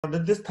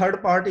This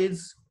third part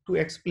is to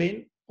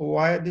explain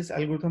why this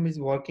algorithm is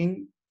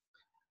working,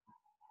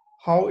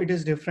 how it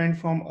is different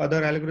from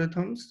other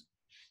algorithms.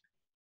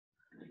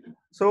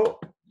 So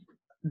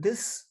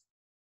this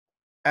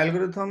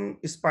algorithm,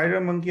 spider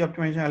monkey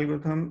optimization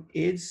algorithm,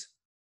 is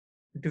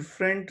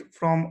different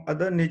from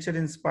other nature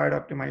inspired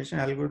optimization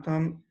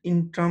algorithm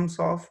in terms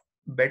of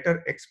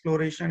better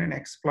exploration and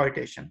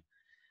exploitation.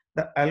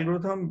 The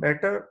algorithm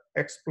better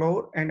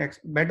explore and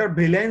better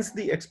balance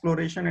the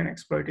exploration and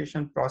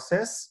exploitation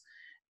process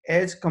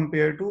as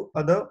compared to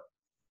other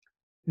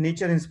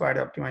nature inspired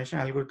optimization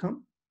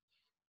algorithm.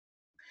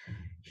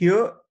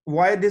 Here,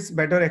 why this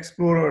better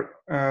explorer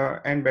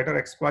and better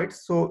exploit?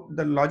 So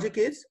the logic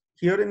is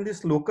here in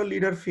this local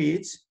leader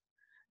phase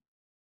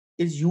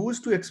is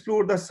used to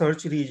explore the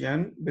search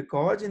region,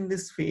 because in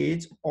this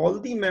phase all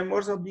the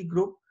members of the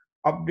group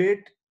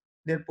update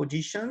their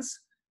positions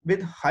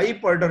with high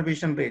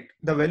perturbation rate.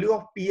 The value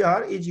of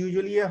PR is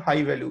usually a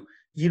high value,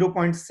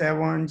 0.7,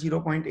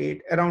 0.8,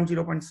 around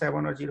 0.7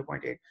 or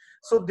 0.8.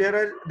 So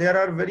there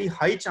are very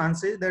high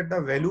chances that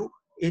the value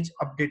is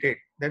updated,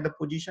 that the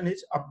position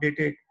is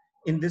updated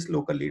in this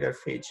local leader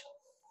phase.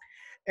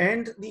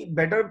 And the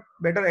better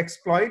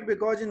exploit,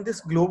 because in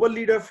this global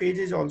leader phase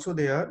is also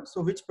there,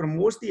 so which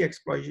promotes the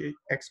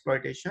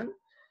exploitation,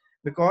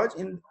 because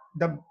in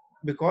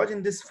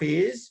this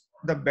phase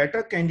the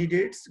better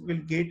candidates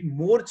will get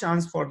more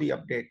chance for the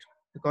update,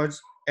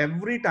 because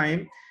every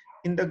time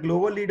in the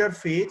global leader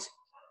phase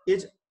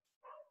is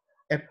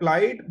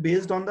applied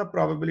based on the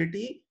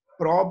probability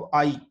prob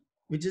I,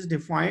 which is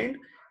defined,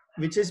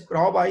 which is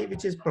prob I,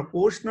 which is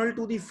proportional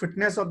to the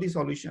fitness of the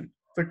solution.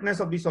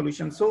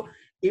 So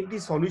if the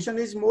solution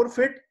is more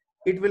fit,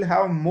 it will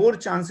have more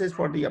chances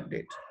for the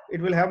update.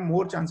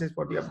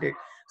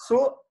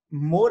 So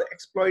more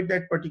exploit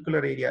that particular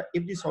area.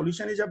 If the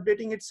solution is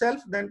updating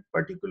itself, then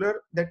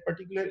that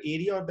particular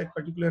area or that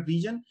particular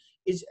region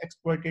is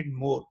exploited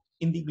more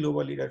in the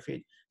global leader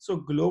phase. So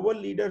global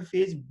leader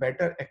phase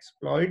better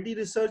exploit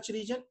the search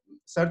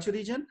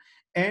region,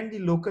 and the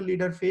local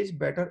leader phase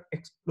better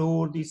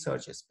explore the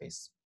search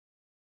space.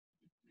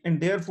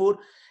 And therefore,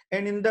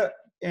 and in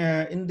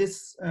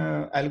this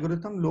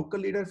algorithm, local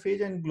leader phase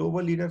and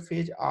global leader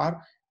phase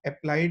are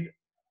applied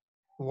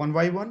one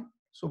by one.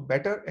 So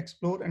better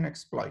explore and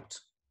exploit.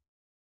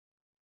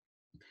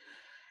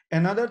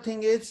 Another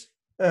thing is,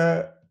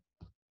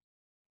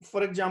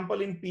 for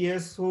example, in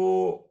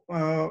PSO,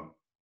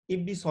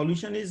 if the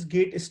solution is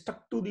get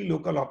stuck to the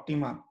local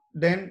optima,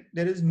 then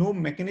there is no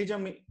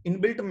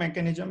inbuilt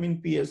mechanism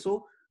in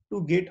PSO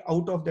to get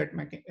out of that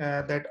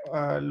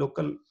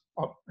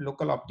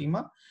local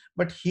optima.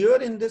 But here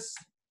in this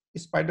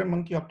spider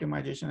monkey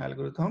optimization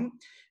algorithm,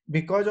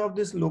 because of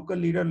this local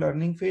leader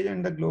learning phase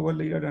and the global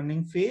leader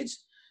learning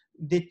phase,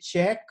 they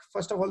check,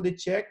 first of all, they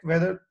check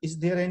whether is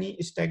there any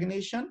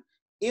stagnation.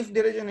 If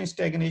there is an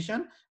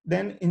stagnation,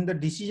 then in the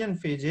decision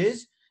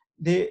phases,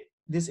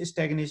 this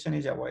stagnation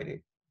is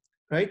avoided,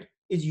 right?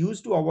 It's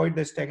used to avoid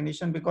the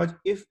stagnation, because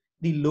if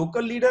the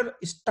local leader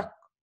is stuck,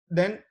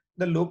 then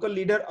the local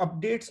leader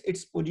updates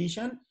its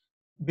position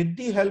with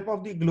the help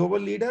of the global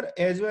leader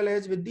as well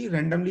as with the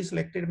randomly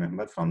selected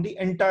member from the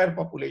entire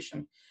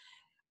population.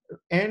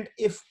 And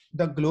if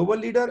the global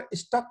leader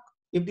is stuck,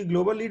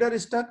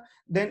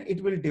 then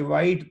it will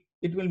divide,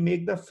 it will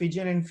make the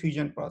fission and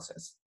fusion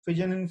process.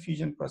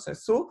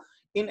 So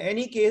in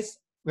any case,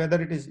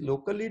 whether it is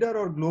local leader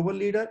or global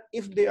leader,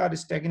 if they are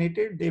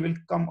stagnated, they will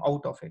come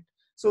out of it.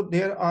 So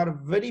there are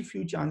very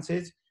few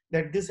chances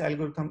that this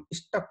algorithm is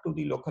stuck to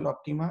the local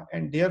optima,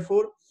 and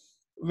therefore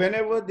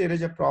whenever there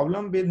is a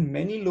problem with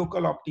many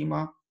local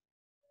optima,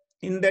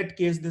 in that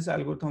case this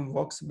algorithm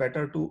works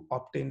better to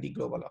obtain the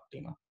global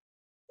optima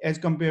as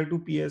compared to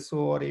PSO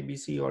or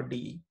ABC or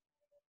DE.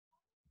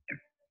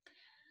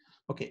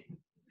 Okay.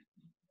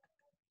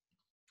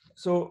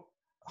 So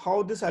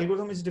how this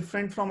algorithm is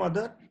different from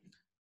other?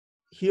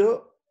 Here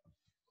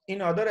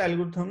in other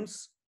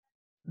algorithms,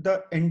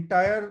 the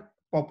entire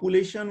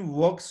population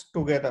works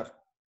together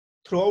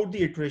throughout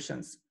the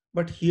iterations.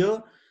 But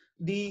here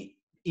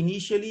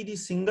initially the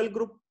single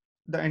group,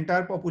 the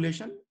entire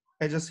population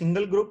as a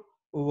single group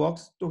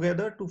works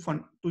together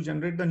to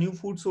generate the new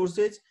food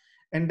sources,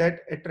 and that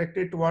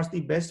attracted towards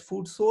the best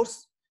food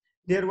source,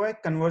 thereby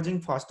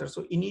converging faster.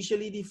 So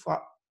initially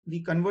the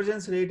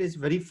convergence rate is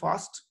very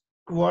fast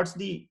towards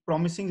the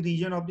promising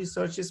region of the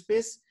search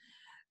space.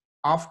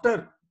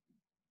 After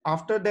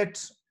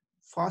that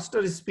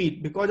faster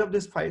speed, because of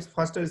this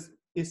faster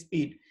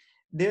speed,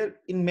 there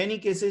in many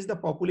cases the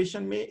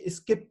population may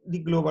skip the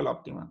global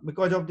optima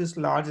because of this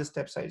large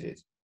step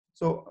sizes.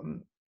 So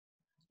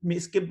may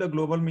skip the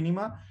global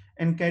minima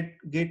and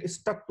get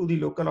stuck to the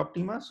local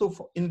optima.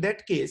 So in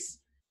that case,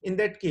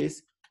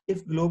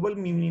 if global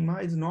minima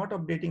is not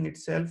updating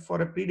itself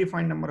for a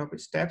predefined number of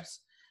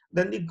steps,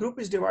 then the group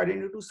is divided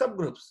into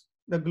subgroups.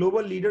 The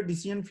global leader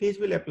decision phase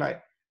will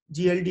apply.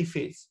 GLD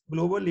phase,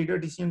 global leader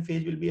decision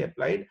phase, will be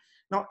applied.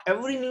 Now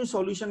every new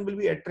solution will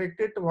be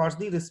attracted towards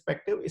the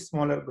respective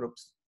smaller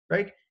groups,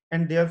 right?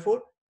 And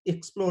therefore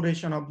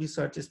exploration of the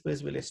search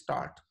space will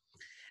start.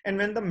 And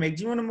when the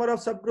maximum number of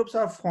subgroups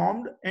are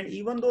formed, and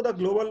even though the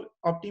global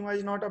optima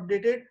is not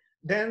updated,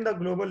 then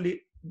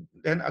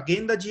then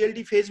again the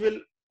GLD phase will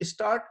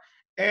start,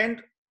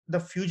 and the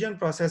fusion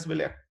process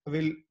will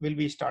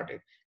be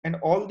started, and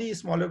all these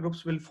smaller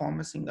groups will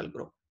form a single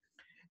group.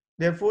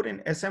 Therefore, in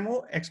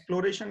SMO,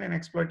 exploration and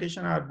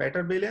exploitation are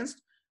better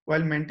balanced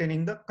while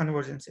maintaining the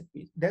convergence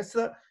speed. That's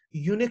the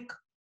unique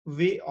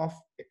way of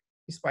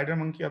spider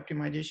monkey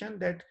optimization,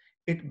 that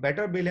it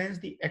better balance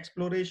the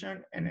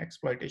exploration and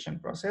exploitation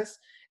process,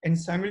 and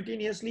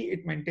simultaneously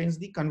it maintains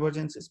the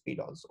convergence speed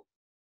also.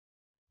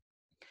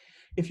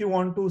 If you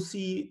want to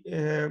see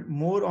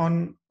more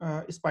on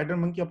spider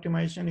monkey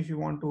optimization, if you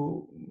want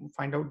to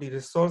find out the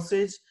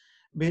resources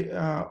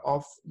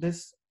of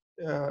this,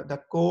 the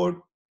code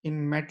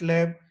in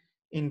MATLAB,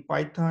 in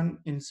Python,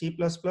 in C++,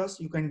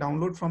 you can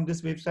download from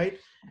this website.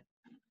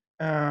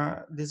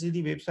 This is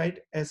the website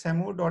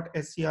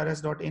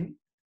smo.scrs.in.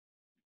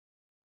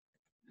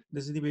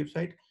 This is the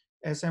website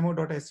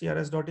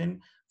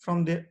smo.scrs.in.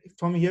 From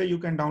here you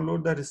can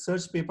download the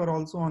research paper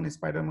also on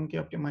spider monkey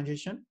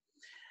optimization.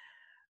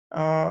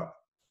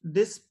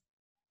 This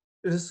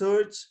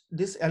research,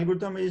 this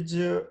algorithm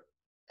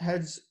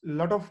has a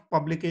lot of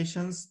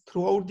publications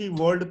throughout the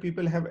world.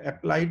 People have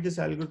applied this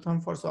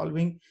algorithm for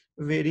solving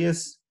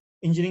various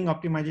engineering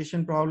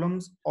optimization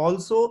problems.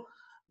 Also,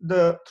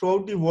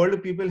 throughout the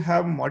world, people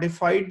have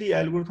modified the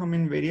algorithm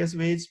in various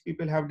ways.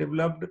 People have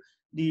developed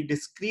the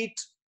discrete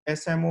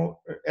SMO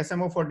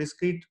for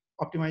discrete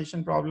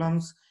optimization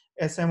problems,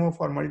 SMO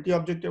for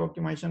multi-objective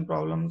optimization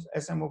problems,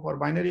 SMO for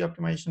binary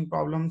optimization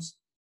problems.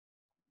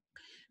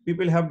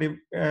 People have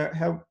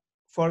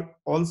for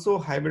also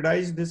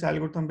hybridized this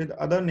algorithm with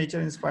other nature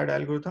inspired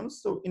algorithms.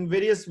 So in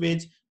various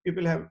ways,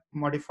 people have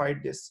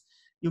modified this.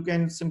 You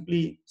can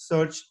simply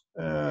search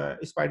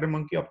spider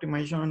monkey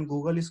optimization on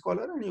Google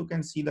Scholar, and you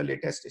can see the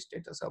latest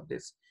status of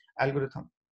this algorithm.